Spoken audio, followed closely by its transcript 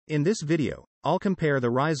In this video, I'll compare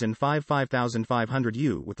the Ryzen 5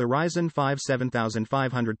 5500U with the Ryzen 5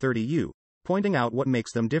 7530U, pointing out what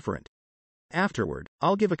makes them different. Afterward,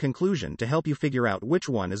 I'll give a conclusion to help you figure out which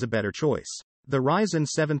one is a better choice. The Ryzen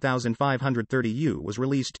 7530U was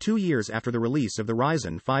released 2 years after the release of the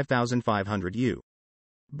Ryzen 5500U.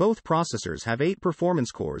 Both processors have 8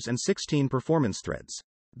 performance cores and 16 performance threads.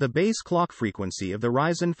 The base clock frequency of the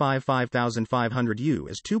Ryzen 5 5500U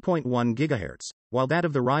is 2.1 GHz, while that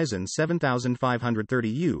of the Ryzen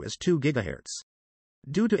 7530U is 2 GHz.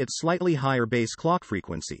 Due to its slightly higher base clock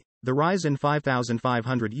frequency, the Ryzen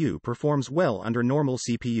 5500U performs well under normal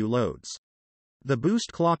CPU loads. The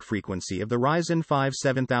boost clock frequency of the Ryzen 5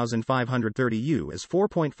 7530U is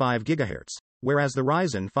 4.5 GHz, whereas the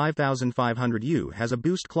Ryzen 5500U has a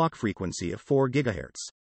boost clock frequency of 4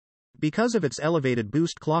 GHz. Because of its elevated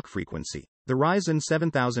boost clock frequency, the Ryzen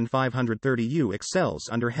 7530U excels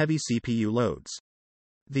under heavy CPU loads.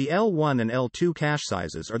 The L1 and L2 cache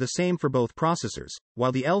sizes are the same for both processors,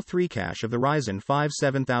 while the L3 cache of the Ryzen 5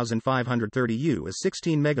 7530U is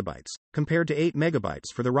 16 MB, compared to 8 MB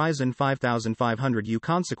for the Ryzen 5500U.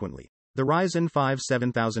 Consequently, the Ryzen 5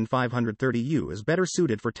 7530U is better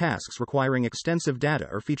suited for tasks requiring extensive data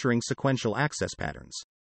or featuring sequential access patterns.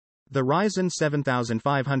 The Ryzen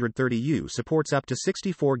 7530U supports up to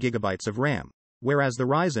 64 GB of RAM, whereas the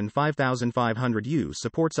Ryzen 5500U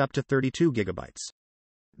supports up to 32 GB.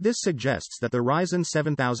 This suggests that the Ryzen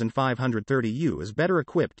 7530U is better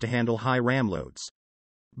equipped to handle high RAM loads.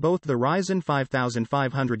 Both the Ryzen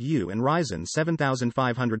 5500U and Ryzen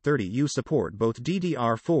 7530U support both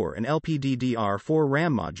DDR4 and LPDDR4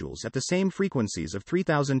 RAM modules at the same frequencies of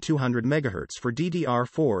 3200 MHz for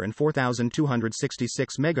DDR4 and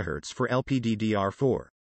 4266 MHz for LPDDR4.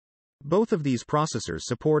 Both of these processors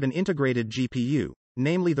support an integrated GPU,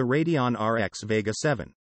 namely the Radeon RX Vega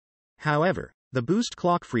 7. However, the boost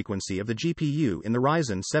clock frequency of the GPU in the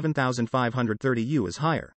Ryzen 7530U is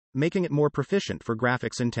higher, making it more proficient for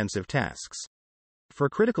graphics-intensive tasks. For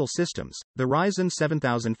critical systems, the Ryzen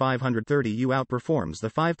 7530U outperforms the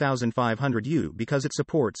 5500U because it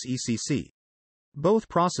supports ECC. Both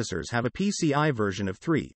processors have a PCI version of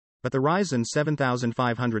 3, but the Ryzen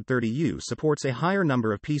 7530U supports a higher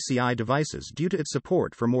number of PCI devices due to its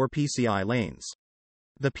support for more PCI lanes.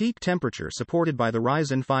 The peak temperature supported by the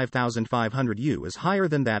Ryzen 5500U is higher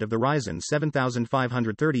than that of the Ryzen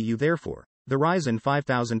 7530U. Therefore, the Ryzen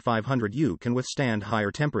 5500U can withstand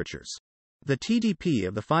higher temperatures. The TDP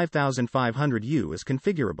of the 5500U is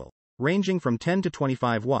configurable, ranging from 10 to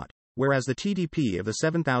 25 watt, whereas the TDP of the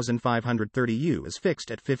 7530U is fixed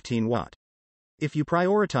at 15 watt. If you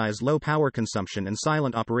prioritize low power consumption and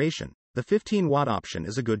silent operation, the 15 watt option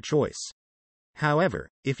is a good choice. However,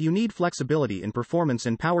 if you need flexibility in performance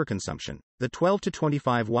and power consumption, the 12 to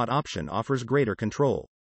 25 watt option offers greater control.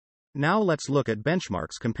 Now let's look at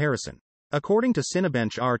benchmarks comparison. According to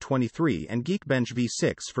Cinebench R23 and Geekbench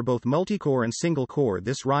V6 for both multi-core and single-core,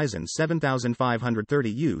 this Ryzen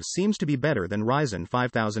 7530U seems to be better than Ryzen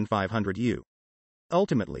 5500U.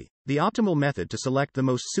 Ultimately, the optimal method to select the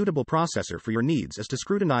most suitable processor for your needs is to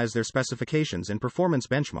scrutinize their specifications and performance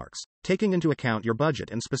benchmarks, taking into account your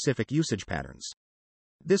budget and specific usage patterns.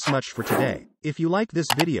 This much for today. If you like this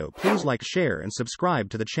video, please like, share and subscribe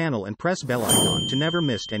to the channel and press bell icon to never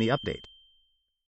miss any update.